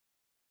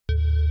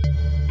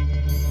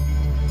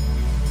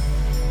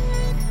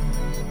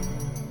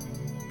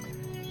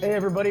Hey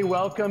everybody,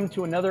 welcome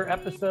to another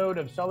episode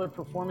of Seller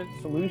Performance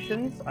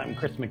Solutions. I'm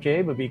Chris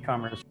McCabe of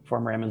e-commerce,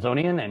 former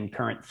Amazonian and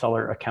current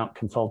seller account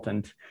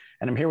consultant.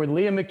 And I'm here with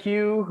Leah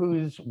McHugh,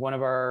 who's one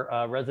of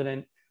our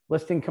resident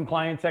listing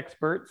compliance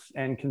experts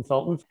and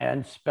consultants,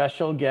 and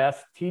special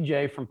guest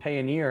TJ from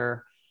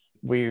Payoneer.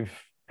 We've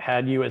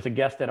had you as a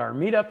guest at our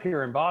meetup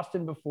here in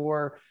Boston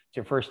before. It's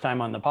your first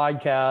time on the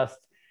podcast,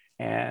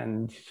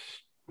 and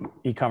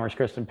e-commerce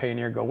Chris and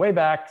Payoneer go way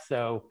back.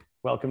 So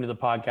welcome to the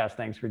podcast.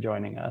 Thanks for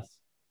joining us.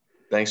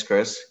 Thanks,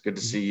 Chris. Good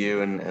to see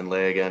you and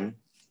Leah again.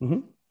 Mm-hmm.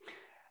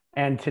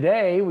 And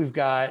today we've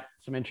got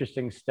some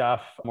interesting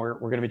stuff. We're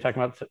going to be talking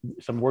about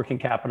some working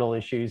capital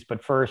issues.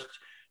 But first,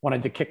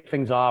 wanted to kick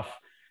things off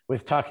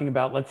with talking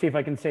about, let's see if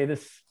I can say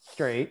this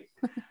straight,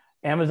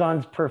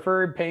 Amazon's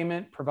preferred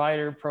payment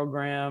provider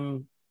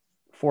program,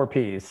 4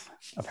 Ps,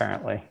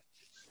 apparently.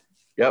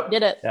 Yep.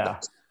 Did it. Yeah.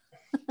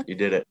 You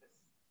did it.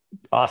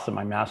 Awesome.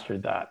 I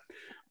mastered that.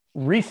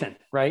 Recent,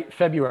 right?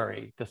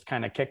 February, this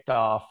kind of kicked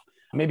off.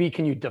 Maybe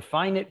can you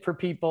define it for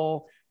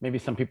people? Maybe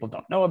some people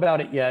don't know about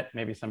it yet.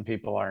 Maybe some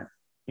people aren't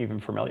even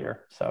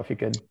familiar. So if you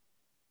could.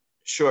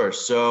 Sure.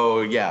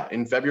 So yeah,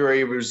 in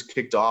February, it was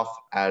kicked off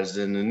as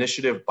an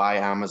initiative by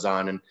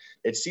Amazon. And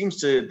it seems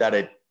that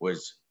it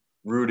was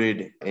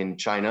rooted in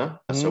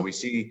China. Mm-hmm. So we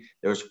see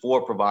there's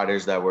 4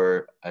 providers that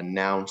were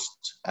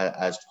announced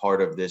as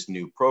part of this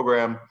new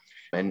program.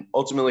 And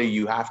ultimately,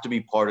 you have to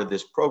be part of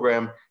this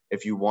program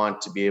if you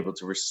want to be able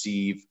to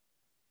receive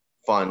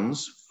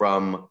funds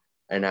from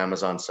an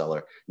Amazon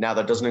seller. Now,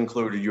 that doesn't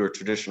include your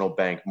traditional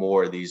bank,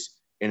 more these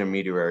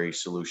intermediary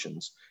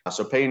solutions.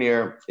 So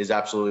Payoneer is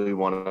absolutely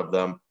one of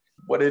them.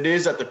 What it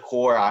is at the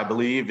core, I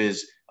believe,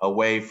 is a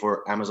way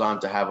for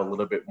Amazon to have a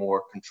little bit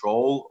more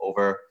control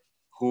over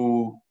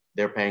who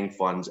they're paying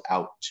funds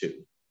out to.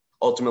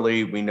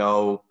 Ultimately, we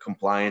know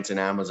compliance in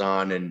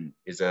Amazon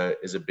is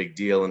a big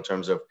deal in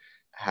terms of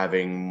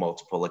having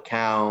multiple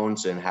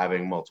accounts and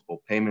having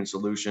multiple payment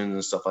solutions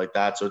and stuff like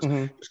that. So it's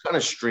just kind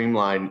of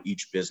streamline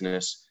each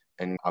business.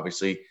 And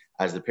obviously,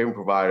 as the payment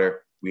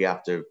provider, we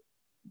have to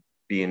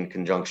be in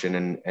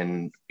conjunction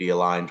and be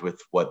aligned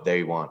with what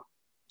they want.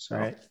 So.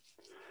 Right.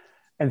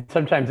 And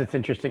sometimes it's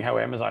interesting how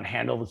Amazon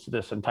handles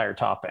this entire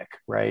topic,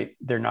 right?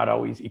 They're not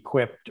always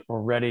equipped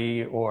or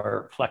ready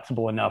or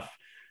flexible enough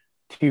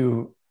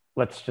to,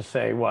 let's just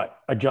say,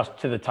 adjust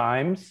to the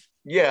times.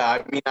 Yeah,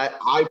 I mean,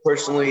 I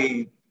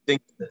personally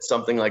think that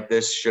something like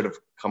this should have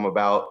come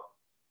about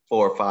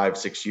 4, 5,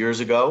 6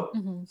 years ago.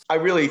 Mm-hmm. I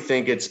really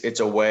think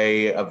it's a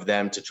way of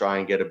them to try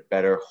and get a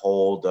better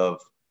hold of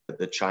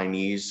the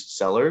Chinese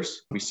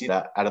sellers. We see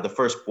that out of the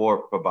first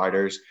 4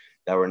 providers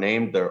that were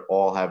named, they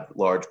all have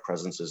large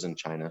presences in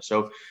China.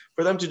 So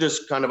for them to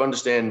just kind of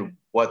understand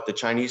what the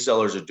Chinese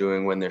sellers are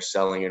doing when they're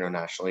selling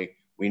internationally,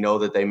 we know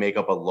that they make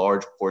up a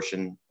large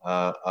portion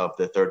of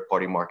the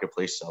third-party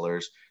marketplace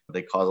sellers.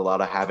 They cause a lot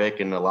of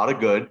havoc and a lot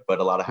of good, but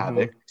a lot of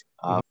havoc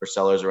for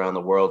sellers around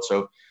the world.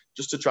 So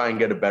just to try and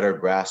get a better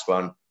grasp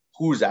on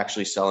who's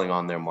actually selling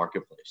on their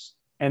marketplace.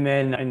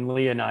 And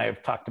Leah and I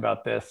have talked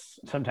about this.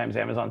 Sometimes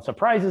Amazon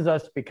surprises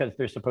us because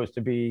they're supposed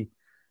to be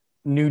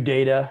new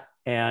data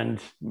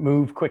and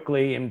move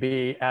quickly and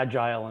be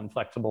agile and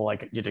flexible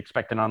like you'd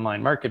expect an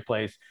online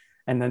marketplace.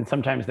 And then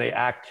sometimes they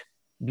act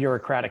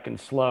bureaucratic and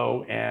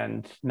slow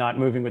and not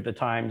moving with the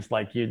times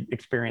like you'd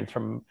experience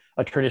from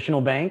a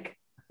traditional bank.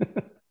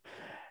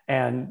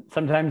 And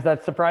sometimes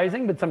that's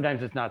surprising, but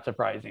sometimes it's not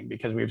surprising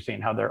because we've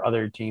seen how their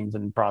other teams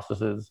and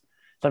processes,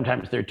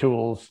 sometimes their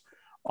tools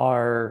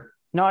are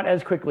not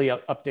as quickly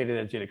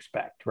updated as you'd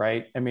expect,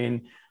 right? I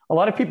mean, a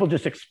lot of people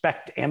just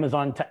expect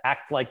Amazon to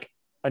act like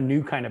a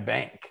new kind of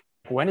bank.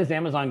 When is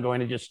Amazon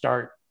going to just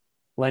start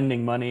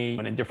lending money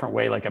in a different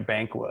way like a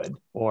bank would,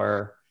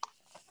 or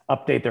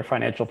update their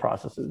financial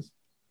processes?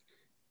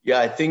 Yeah,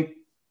 I think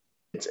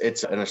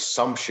it's an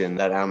assumption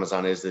that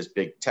Amazon is this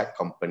big tech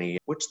company,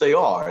 which they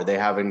are. They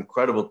have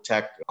incredible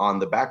tech on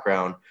the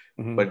background,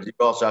 but you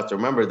also have to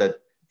remember that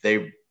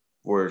they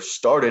were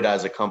started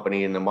as a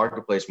company in the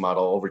marketplace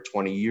model over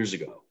 20 years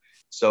ago.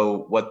 So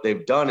what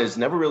they've done is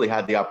never really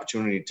had the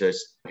opportunity to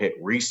hit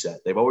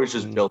reset. They've always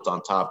just built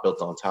on top,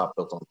 built on top,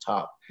 built on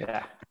top.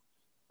 Yeah.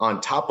 On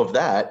top of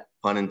that,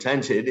 pun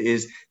intended,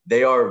 is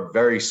they are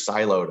very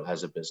siloed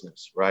as a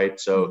business, right?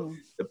 So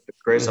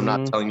Chris, I'm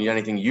not telling you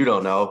anything you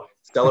don't know.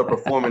 Seller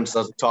Performance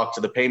doesn't talk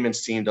to the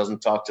payments team,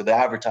 doesn't talk to the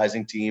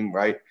advertising team,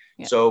 right?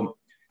 Yeah. So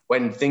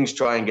when things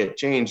try and get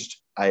changed,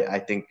 I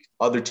think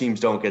other teams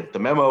don't get the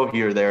memo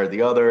here, there,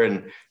 the other,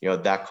 and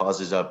that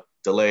causes up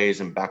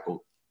delays and back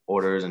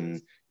orders,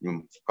 and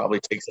probably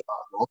takes it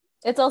off.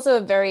 It's also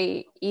a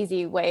very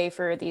easy way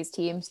for these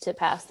teams to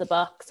pass the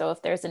buck. So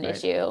if there's an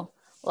issue,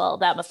 well,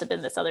 that must have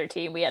been this other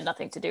team. We had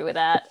nothing to do with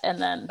that.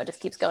 And then it just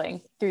keeps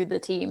going through the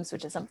teams,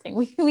 which is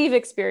something we've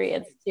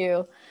experienced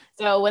too.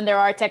 So when there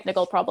are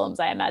technical problems,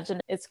 I imagine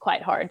it's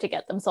quite hard to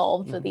get them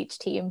solved with each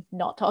team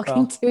not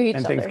talking to each other.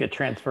 And things get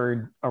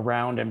transferred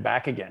around and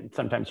back again,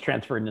 sometimes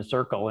transferred in a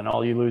circle, and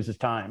all you lose is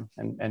time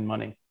and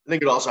money. I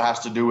think it also has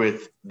to do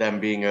with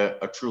them being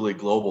a truly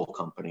global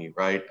company,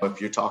 right?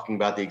 If you're talking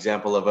about the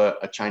example of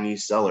a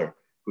Chinese seller,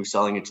 who's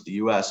selling it to the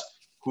US,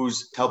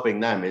 who's helping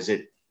them? Is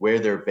it where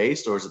they're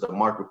based, or is it the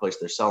marketplace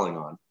they're selling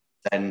on?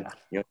 Then,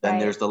 then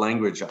there's the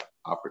language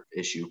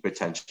issue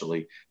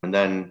potentially, and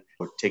then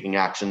taking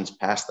actions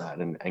past that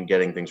and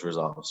getting things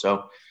resolved.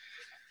 So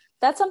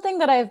that's something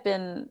that I've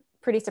been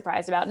pretty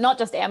surprised about, not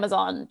just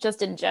Amazon,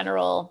 just in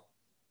general,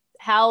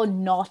 how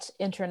not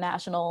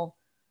international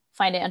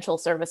financial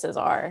services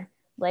are.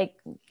 Like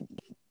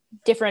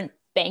different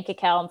bank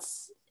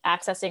accounts,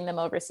 accessing them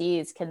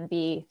overseas can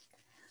be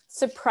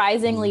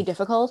surprisingly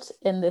difficult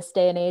in this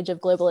day and age of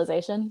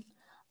globalization.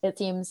 It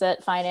seems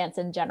that finance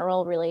in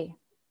general really,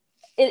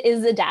 it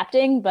is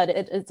adapting, but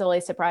it's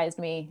always surprised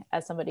me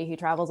as somebody who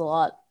travels a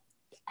lot,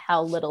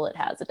 how little it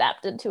has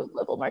adapted to a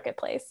global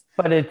marketplace.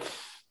 But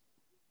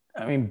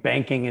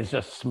banking is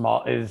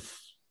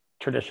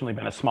traditionally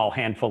been a small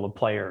handful of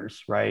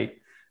players, right?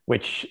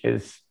 Which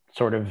is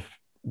sort of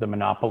the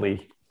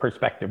monopoly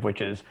perspective,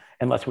 which is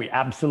unless we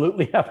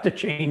absolutely have to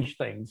change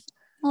things.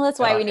 Well, that's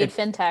why we need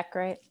fintech,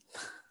 right?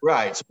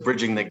 Right. So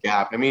bridging the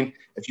gap. I mean,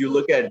 if you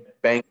look at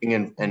banking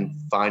and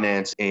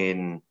finance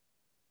in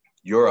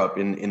Europe,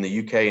 in the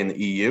UK and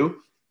the EU,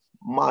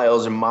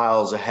 miles and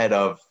miles ahead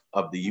of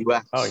the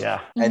US. Oh,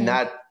 yeah. And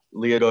that,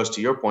 Leah, goes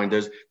to your point.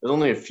 There's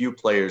only a few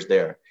players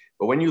there.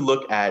 But when you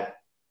look at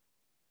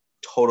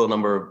total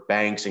number of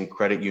banks and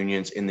credit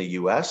unions in the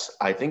US,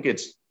 I think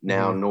it's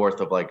now north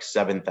of like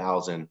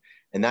 7,000.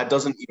 And that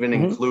doesn't even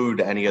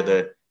include any of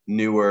the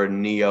newer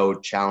neo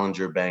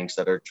challenger banks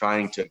that are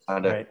trying to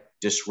kind of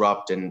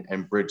disrupt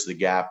and bridge the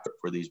gap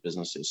for these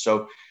businesses.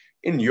 So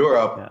in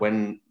Europe,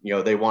 when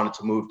they wanted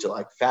to move to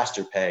like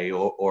faster pay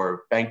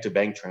or bank to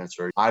bank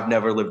transfer, I've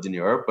never lived in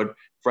Europe, but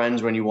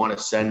friends, when you want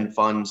to send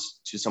funds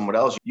to someone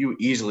else, you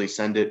easily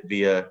send it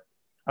via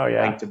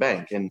bank to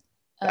bank. And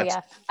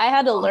I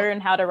had to learn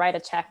how to write a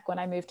check when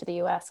I moved to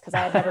the US because I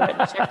had never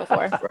written a check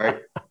before.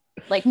 Right.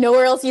 Like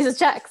nowhere else uses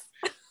checks.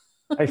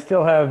 I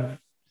still have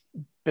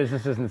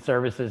businesses and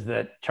services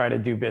that try to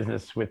do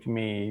business with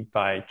me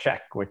by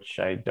check, which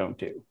I don't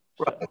do.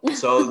 Right.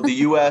 So the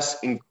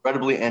US,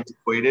 incredibly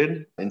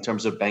antiquated in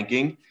terms of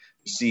banking.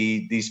 You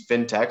see these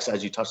fintechs,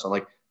 as you touched on,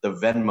 like the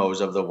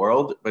Venmos of the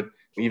world, but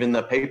even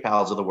the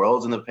PayPals of the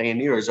world and the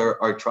Payoneers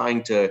are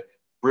trying to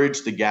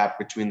bridge the gap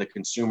between the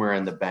consumer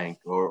and the bank,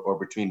 or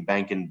between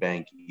bank and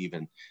bank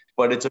even.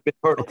 But it's a bit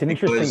hurdle. It's an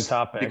interesting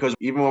topic. Because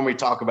even when we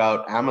talk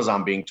about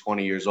Amazon being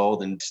 20 years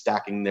old and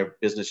stacking their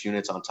business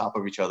units on top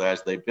of each other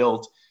as they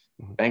built,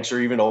 banks are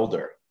even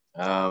older,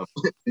 and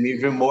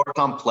even more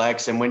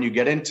complex. And when you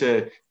get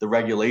into the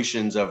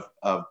regulations of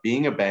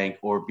being a bank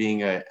or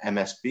being a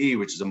MSB,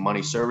 which is a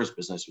money service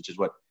business, which is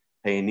what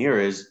Payoneer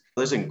is,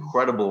 there's an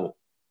incredible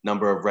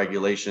number of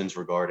regulations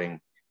regarding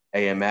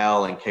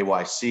AML and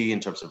KYC in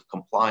terms of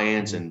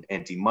compliance and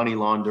anti-money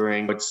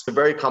laundering. It's a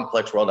very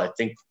complex world. I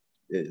think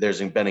there's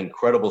been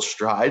incredible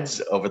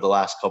strides over the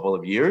last couple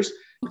of years.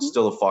 It's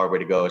still a far way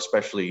to go,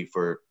 especially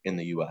in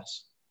the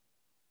US.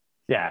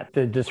 Yeah,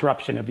 the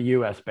disruption of the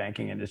US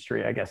banking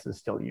industry, I guess, is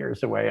still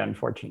years away,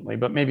 unfortunately.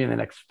 But maybe in the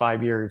next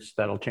 5 years,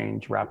 that'll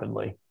change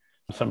rapidly.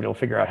 Somebody will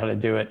figure out how to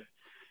do it.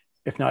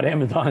 If not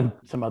Amazon,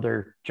 some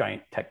other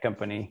giant tech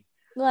company.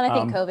 Well, and I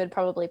think COVID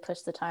probably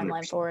pushed the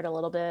timeline forward a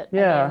little bit.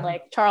 Yeah. I mean,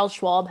 like Charles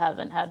Schwab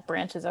haven't had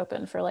branches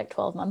open for like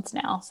 12 months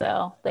now.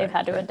 So they've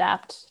had to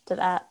adapt to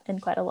that in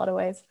quite a lot of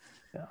ways.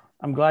 Yeah.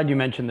 I'm glad you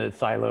mentioned the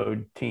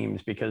siloed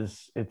teams,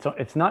 because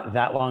it's not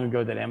that long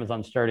ago that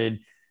Amazon started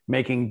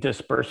making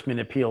disbursement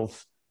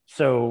appeals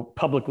so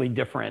publicly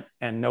different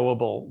and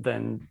knowable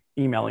than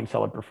emailing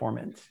seller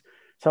performance.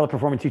 Seller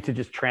performance used to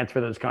just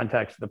transfer those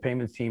contacts to the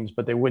payments teams,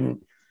 but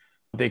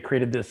they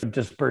created this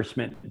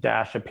disbursement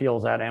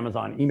appeals at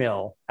Amazon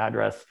email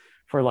address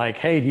for like,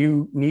 hey, do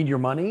you need your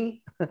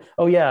money?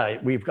 Oh yeah,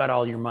 we've got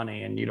all your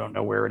money and you don't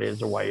know where it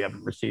is or why you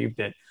haven't received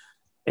it.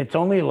 It's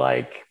only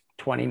like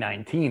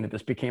 2019 that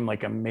this became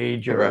like a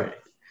major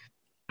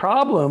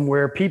problem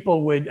where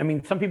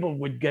some people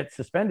would get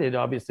suspended.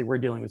 Obviously, we're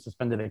dealing with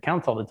suspended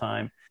accounts all the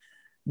time.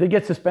 They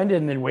get suspended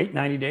and then wait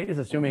 90 days,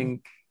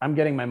 assuming I'm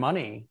getting my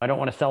money. I don't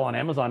want to sell on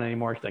Amazon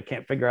anymore because I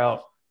can't figure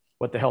out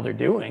what the hell they're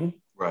doing.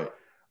 Right.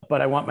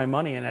 But I want my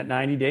money. And at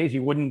 90 days,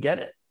 you wouldn't get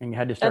it. And you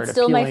had to start That's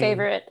still appealing. My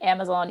favorite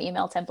Amazon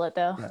email template,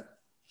 though. Yeah.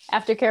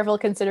 After careful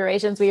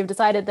considerations, we have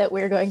decided that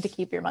we're going to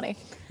keep your money.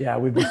 Yeah,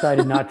 we've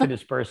decided not to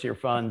disperse your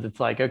funds. It's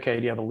like, okay,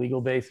 do you have a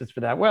legal basis for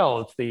that?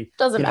 Well,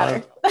 doesn't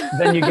matter.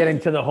 Then you get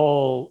into the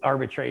whole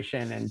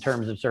arbitration and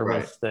terms of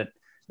service that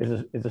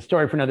is a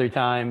story for another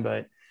time.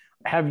 But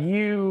have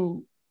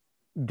you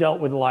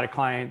dealt with a lot of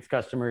clients,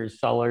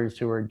 customers, sellers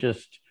who are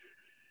just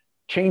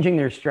changing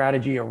their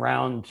strategy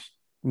around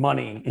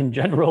money in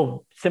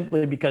general,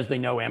 simply because they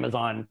know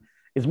Amazon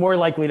is more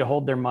likely to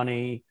hold their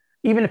money,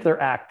 even if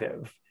they're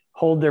active,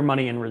 hold their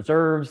money in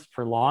reserves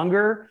for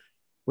longer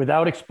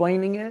without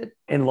explaining it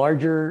in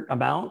larger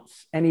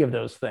amounts, any of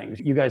those things?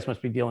 You guys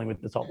must be dealing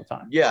with this all the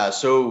time. Yeah.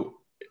 So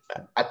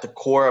at the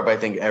core of, I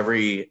think,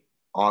 every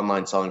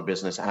online selling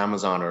business,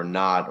 Amazon or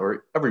not,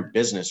 or every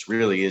business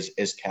really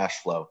is cash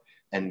flow.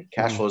 And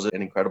cash flow is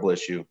an incredible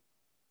issue.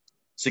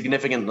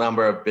 Significant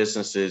number of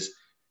businesses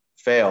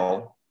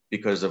fail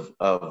because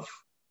of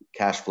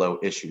cash flow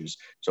issues.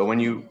 So when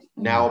you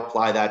now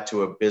apply that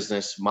to a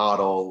business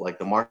model like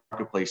the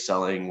marketplace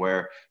selling,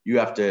 where you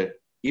have to,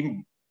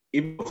 even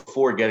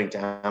before getting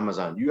to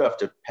Amazon, you have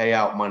to pay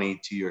out money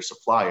to your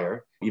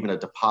supplier, even a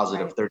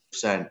deposit of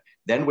 30%,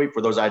 then wait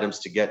for those items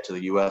to get to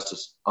the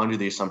US under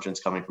the assumptions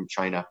coming from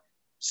China,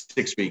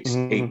 6 weeks,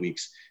 8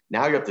 weeks.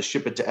 Now you have to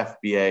ship it to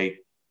FBA,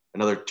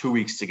 another 2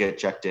 weeks to get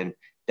checked in.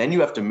 Then you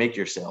have to make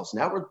your sales.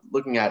 Now we're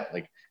looking at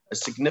like a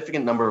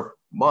significant number of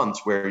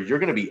months where you're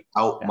going to be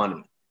out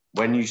money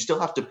when you still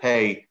have to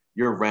pay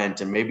your rent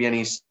and maybe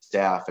any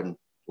staff, and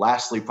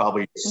lastly,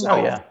 probably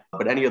yourself,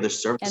 but any other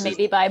services. And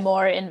maybe buy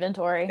more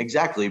inventory.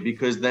 Exactly,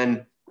 because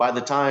then by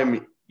the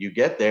time you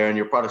get there and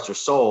your products are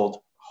sold,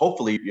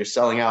 hopefully you're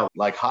selling out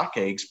like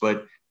hotcakes,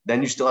 but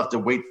then you still have to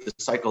wait the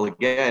cycle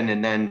again,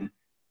 and then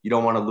you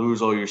don't want to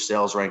lose all your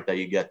sales rank that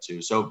you get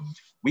to. So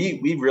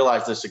we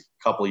realized this a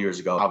couple of years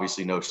ago,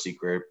 obviously no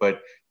secret, but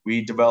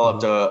we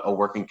developed a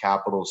working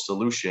capital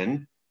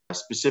solution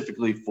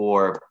specifically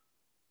for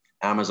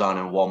Amazon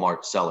and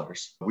Walmart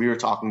sellers. We were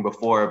talking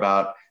before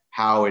about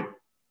how it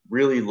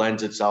really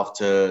lends itself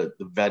to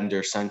the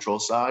vendor central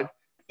side,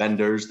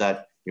 vendors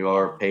that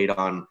are paid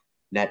on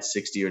net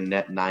 60 or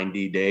net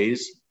 90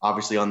 days.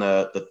 Obviously on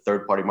the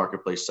third party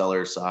marketplace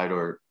seller side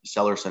or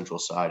seller central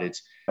side,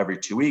 it's every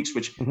 2 weeks,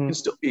 which can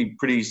still be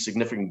pretty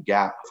significant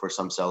gap for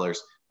some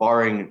sellers,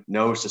 barring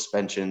no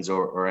suspensions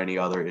or any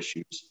other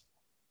issues.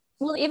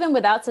 Well, even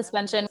without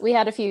suspension, we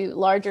had a few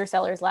larger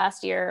sellers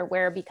last year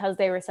where, because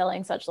they were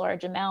selling such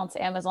large amounts,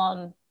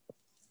 Amazon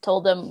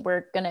told them,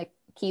 we're going to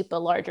keep a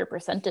larger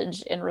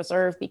percentage in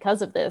reserve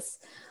because of this.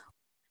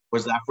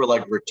 Was that for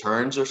like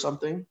returns or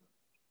something?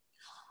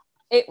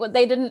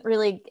 They didn't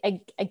really,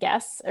 I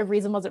guess, a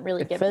reason wasn't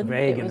really given.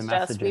 It was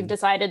just, we've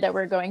decided that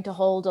we're going to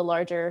hold a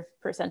larger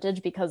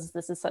percentage because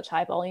this is such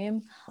high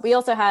volume. We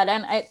also had,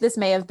 and this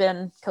may have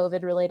been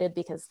COVID related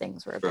because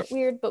things were a bit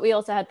weird, but we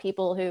also had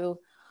people who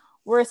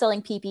were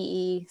selling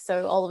PPE.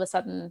 So all of a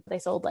sudden they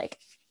sold like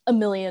 $1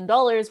 million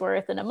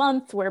worth in a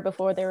month, where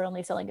before they were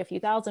only selling a few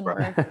thousand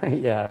worth.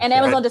 And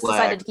Amazon just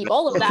decided to keep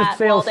all of that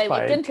while they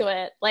looked into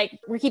it. Like,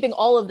 we're keeping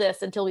all of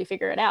this until we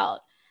figure it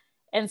out.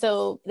 And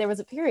so there was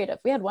a period of,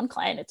 we had one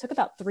client, it took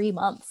about 3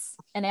 months,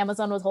 and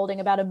Amazon was holding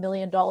about $1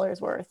 million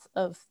worth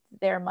of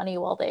their money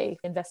while they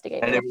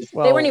investigated. And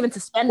they weren't even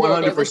suspended.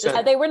 100%. It was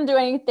just, they weren't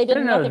doing, they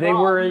didn't know.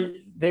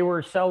 They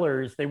were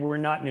sellers. They were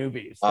not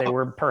newbies. They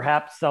were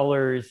perhaps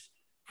sellers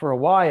for a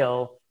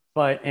while,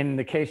 but in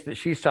the case that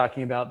she's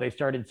talking about, they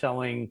started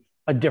selling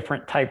a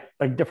different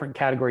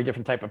category,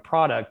 different type of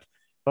product.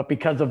 But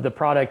because of the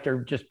product,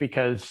 or just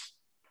because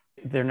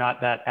they're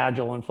not that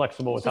agile and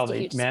flexible with how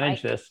they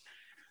manage this,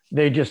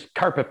 they just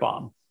carpet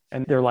bomb.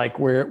 And they're like,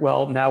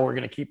 now we're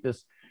going to keep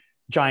this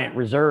giant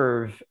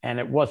reserve. And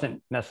it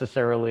wasn't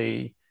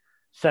necessarily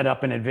set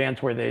up in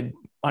advance where they'd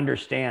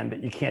understand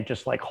that you can't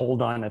just like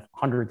hold on to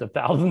hundreds of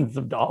thousands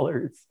of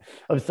dollars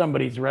of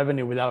somebody's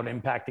revenue without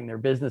impacting their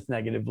business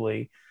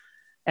negatively.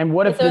 And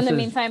what if in the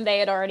meantime, they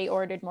had already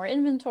ordered more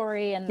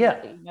inventory, and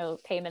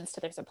payments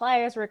to their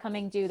suppliers were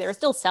coming due. They were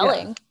still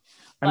selling.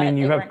 I mean,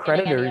 you have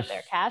creditors, of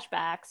their cash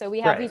back. So we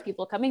have these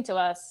people coming to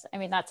us. I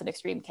mean, that's an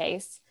extreme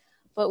case,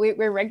 but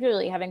we're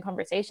regularly having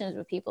conversations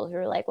with people who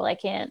are like, well, I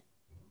can't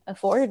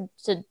afford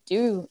to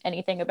do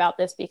anything about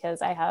this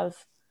because I have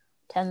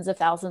tens of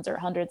thousands or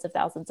hundreds of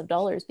thousands of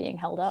dollars being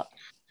held up.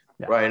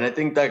 Right. And I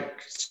think that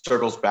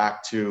circles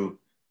back to,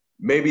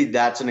 maybe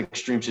that's an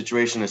extreme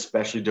situation,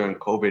 especially during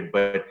COVID,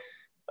 but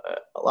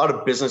a lot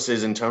of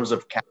businesses in terms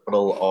of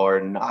capital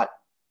are not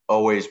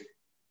always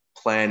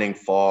planning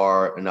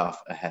far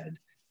enough ahead.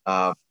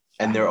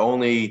 And they're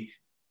only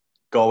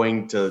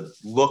going to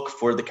look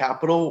for the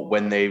capital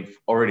when they've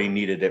already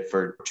needed it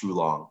for too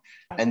long.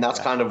 And that's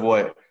kind of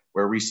where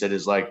we sit,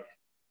 is like,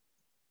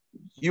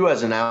 you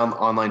as an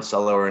online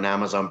seller or an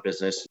Amazon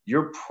business,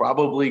 you're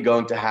probably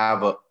going to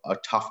have a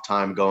tough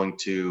time going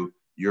to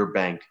your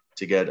bank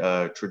to get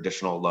a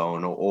traditional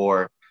loan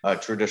or a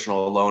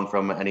traditional loan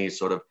from any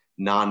sort of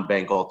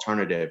non-bank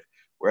alternative.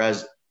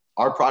 Whereas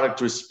our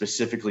product was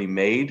specifically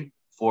made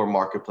for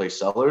marketplace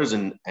sellers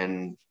and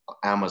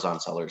Amazon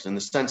sellers, in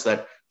the sense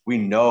that we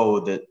know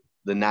that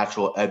the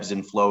natural ebbs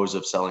and flows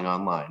of selling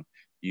online.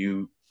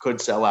 You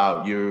could sell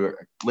out,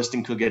 your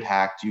listing could get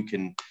hacked, you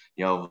can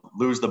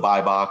lose the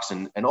buy box,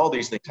 and all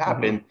these things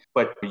happen,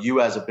 but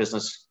you as a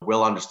business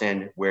will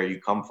understand where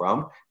you come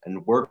from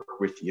and work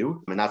with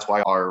you. And that's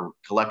why our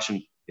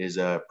collection is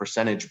a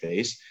percentage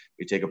base.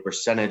 We take a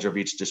percentage of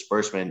each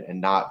disbursement, and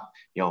not,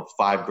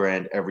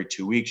 $5,000 every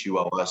 2 weeks you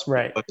owe us.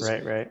 Right.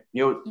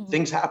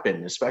 Things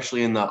happen,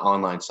 especially in the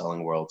online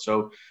selling world.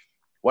 So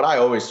what I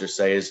always just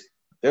say is,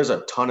 there's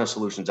a ton of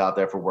solutions out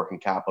there for working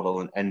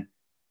capital, and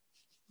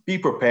be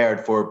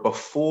prepared for,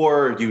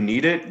 before you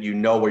need it,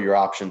 where your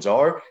options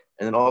are.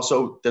 And then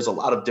also there's a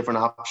lot of different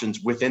options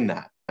within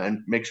that,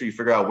 and make sure you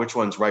figure out which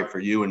one's right for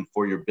you and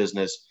for your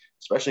business,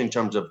 especially in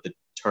terms of the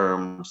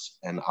terms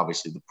and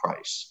obviously the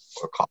price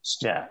or cost.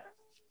 Yeah.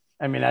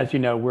 I mean, as you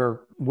know, we're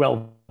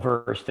well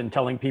versed in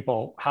telling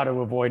people how to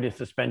avoid a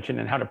suspension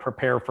and how to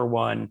prepare for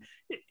one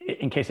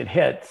in case it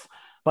hits.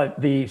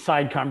 But the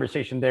side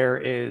conversation there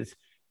is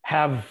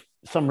have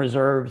some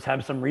reserves,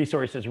 have some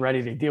resources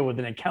ready to deal with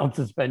an account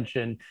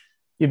suspension.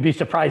 You'd be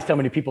surprised how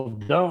many people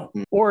don't,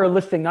 or are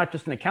listing not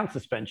just an account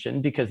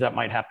suspension, because that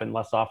might happen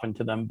less often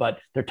to them, but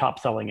their top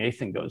selling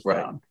ASIN goes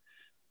down.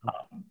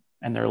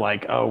 And they're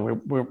like, oh,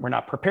 we're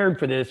not prepared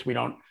for this. We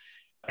don't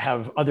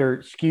have other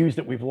SKUs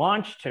that we've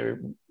launched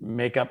to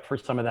make up for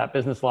some of that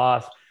business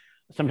loss.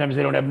 Sometimes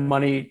they don't have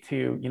money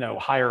to,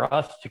 hire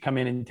us to come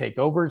in and take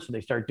over. So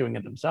they start doing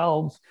it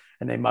themselves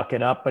and they muck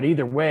it up. But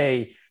either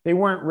way, they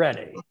weren't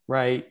ready,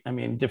 right? I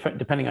mean,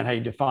 depending on how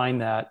you define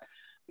that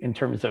in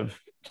terms of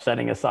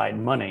setting aside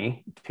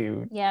money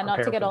to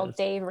not to get all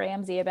Dave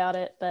Ramsey about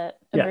it, but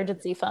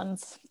emergency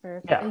funds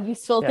are a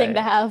useful thing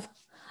to have.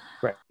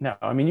 Right. No,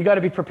 I mean, you got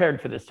to be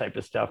prepared for this type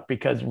of stuff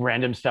because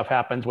random stuff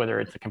happens, whether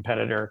it's a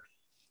competitor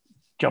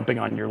jumping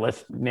on your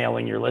list,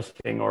 nailing your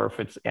listing, or if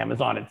it's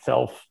Amazon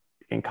itself,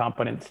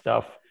 incompetent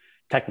stuff,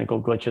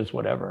 technical glitches,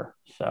 whatever.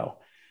 So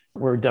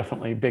we're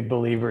definitely big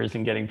believers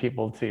in getting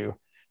people to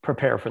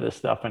prepare for this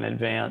stuff in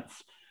advance.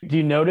 Do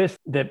you notice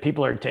that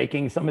people are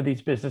taking some of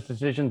these business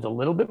decisions a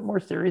little bit more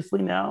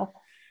seriously now?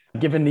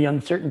 Given the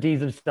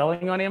uncertainties of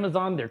selling on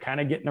Amazon, they're kind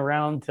of getting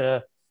around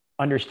to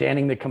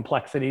understanding the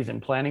complexities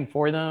and planning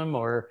for them?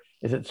 Or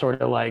is it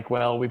sort of like,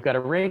 well, we've got a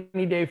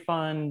rainy day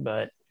fund,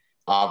 but...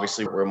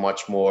 Obviously, we're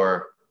much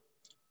more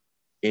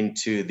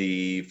into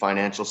the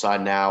financial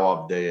side now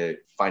of the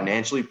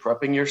financially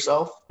prepping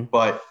yourself.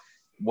 But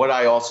what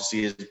I also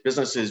see is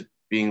businesses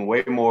being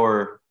way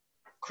more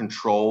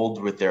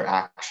controlled with their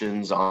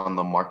actions on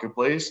the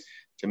marketplace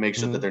to make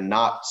sure that they're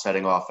not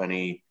setting off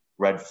any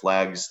red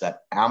flags that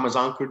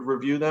Amazon could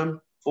review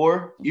them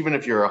for. Even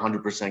if you're a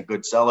 100%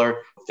 good seller,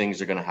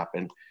 things are going to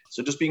happen.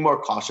 So just being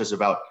more cautious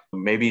about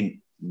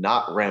maybe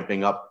not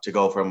ramping up to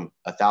go from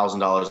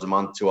 $1,000 a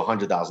month to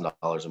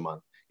 $100,000 a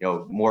month,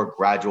 more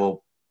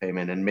gradual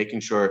payment, and making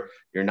sure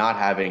you're not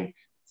having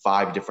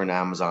 5 different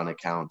Amazon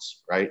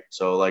accounts, right?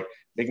 So like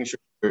making sure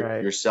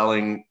you're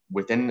selling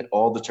within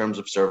all the terms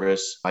of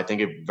service. I think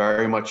it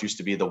very much used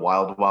to be the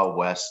wild, wild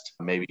west,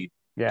 maybe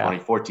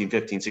 2014,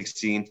 15,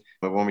 16.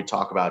 But when we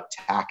talk about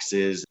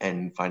taxes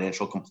and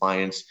financial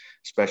compliance,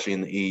 especially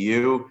in the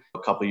EU, a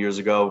couple of years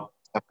ago,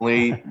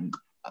 definitely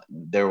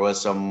there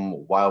was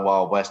some wild,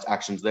 wild west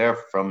actions there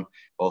from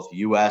both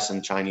US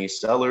and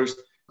Chinese sellers.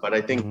 But I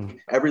think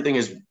everything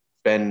has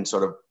been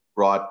sort of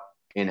brought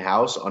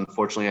in-house.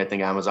 Unfortunately, I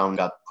think Amazon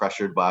got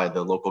pressured by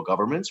the local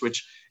governments,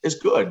 which is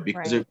good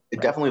because it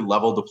definitely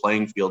leveled the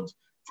playing field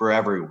for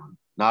everyone,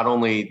 not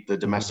only the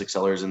domestic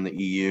sellers in the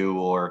EU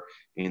or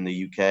in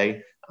the UK,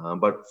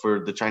 but for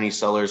the Chinese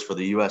sellers, for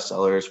the US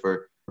sellers,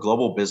 for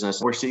global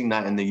business. We're seeing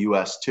that in the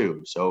US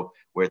too. So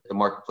with the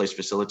Marketplace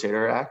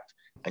Facilitator Act,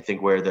 I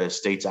think where the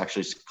states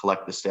actually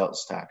collect the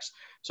sales tax.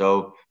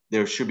 So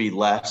there should be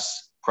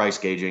less price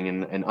gauging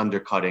and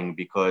undercutting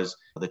because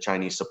the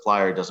Chinese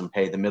supplier doesn't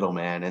pay the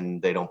middleman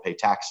and they don't pay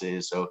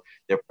taxes. So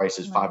their price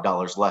is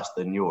 $5 less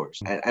than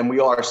yours. And we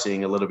are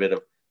seeing a little bit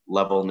of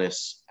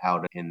levelness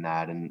out in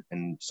that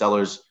and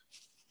sellers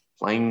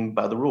playing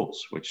by the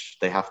rules, which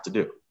they have to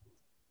do.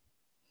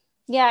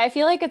 Yeah, I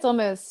feel like it's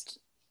almost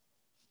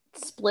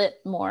split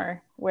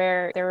more,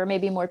 where there were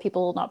maybe more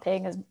people not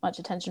paying as much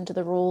attention to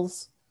the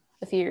rules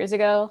a few years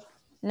ago.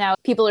 Now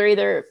people are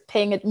either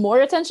paying more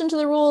attention to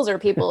the rules or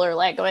people are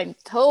like going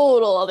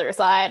total other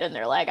side and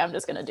they're like, I'm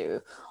just going to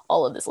do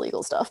all of this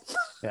legal stuff.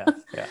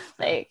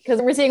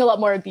 Because we're seeing a lot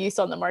more abuse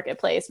on the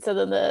marketplace. So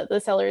then the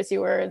sellers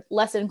who were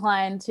less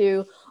inclined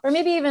to, or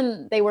maybe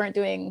even they weren't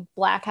doing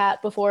black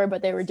hat before,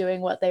 but they were doing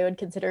what they would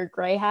consider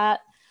gray hat,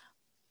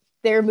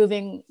 they're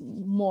moving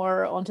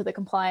more onto the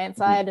compliance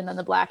side, and then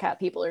the black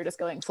hat people are just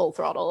going full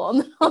throttle on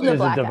the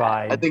black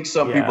hat. I think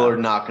some people are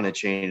not going to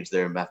change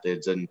their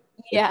methods, and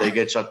if they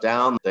get shut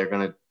down, they're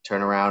going to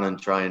turn around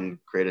and try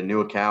and create a new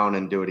account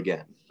and do it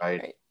again,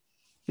 right?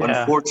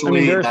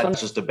 Unfortunately,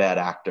 that's just a bad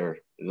actor.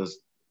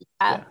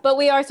 But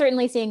we are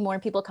certainly seeing more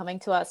people coming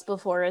to us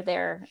before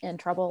they're in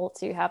trouble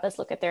to have us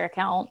look at their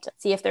account,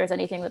 see if there's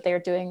anything that they're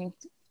doing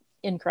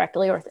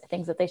incorrectly or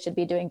things that they should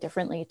be doing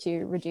differently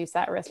to reduce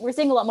that risk. We're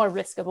seeing a lot more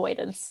risk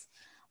avoidance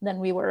than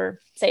we were,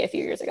 say, a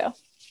few years ago.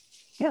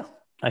 Yeah,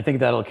 I think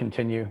that'll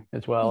continue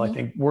as well. I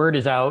think word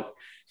is out.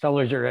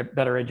 Sellers are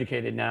better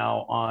educated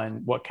now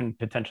on what can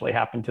potentially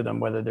happen to them,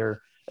 whether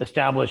they're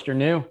established or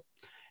new.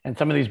 And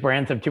some of these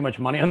brands have too much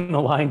money on the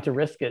line to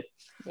risk it.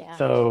 Yeah.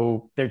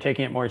 So they're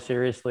taking it more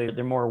seriously.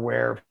 They're more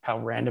aware of how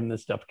random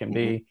this stuff can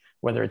be,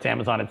 whether it's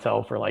Amazon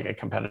itself or like a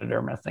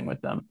competitor messing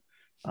with them.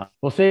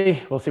 We'll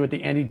see what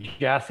the Andy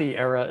Jassy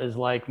era is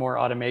like. More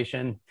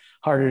automation,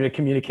 harder to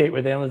communicate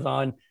with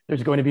Amazon.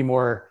 There's going to be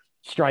more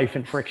strife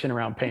and friction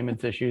around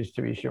payments issues,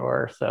 to be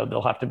sure. So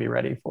they'll have to be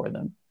ready for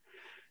them.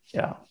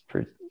 Yeah.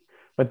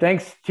 But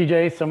thanks,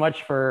 TJ, so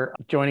much for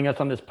joining us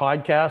on this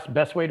podcast.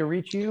 Best way to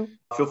reach you?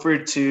 Feel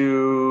free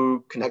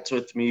to connect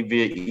with me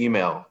via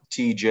email,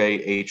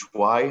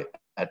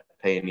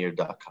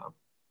 tjhy@payoneer.com.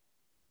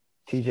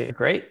 TJ,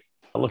 great.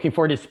 Looking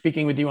forward to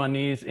speaking with you on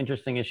these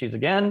interesting issues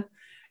again.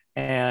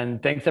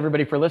 And thanks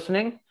everybody for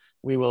listening.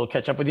 We will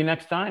catch up with you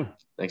next time.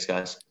 Thanks,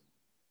 guys.